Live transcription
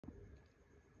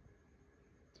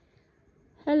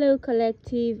Hello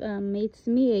collective, it's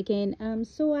me again.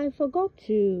 So I forgot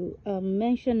to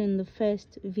mention in the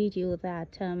first video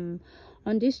that on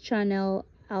this channel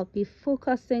I'll be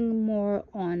focusing more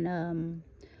on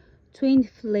twin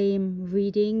flame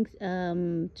readings.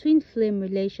 Twin flame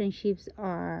relationships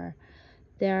are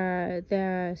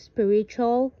they're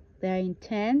spiritual, they're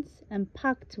intense and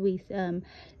packed with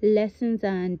lessons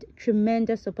and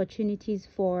tremendous opportunities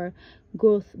for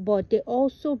growth, but they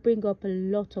also bring up a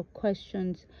lot of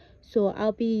questions. So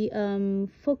I'll be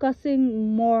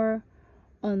focusing more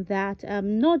on that,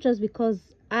 not just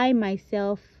because I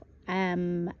myself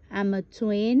am a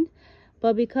twin,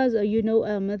 but because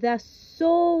there's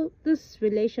so this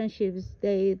relationships,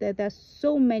 there's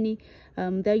so many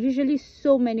there are usually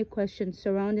so many questions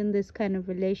surrounding this kind of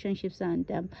relationships,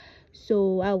 and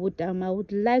so I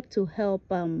would like to help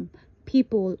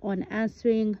people on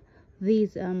answering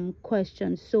these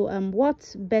questions. So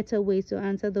what better way to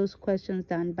answer those questions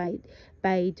than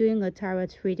by doing a tarot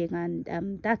reading,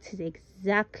 and that is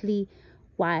exactly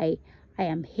why I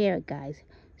am here, guys.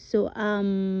 So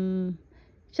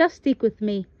just stick with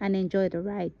me and enjoy the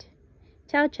ride.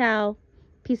 Ciao ciao,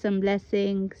 peace and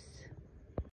blessings.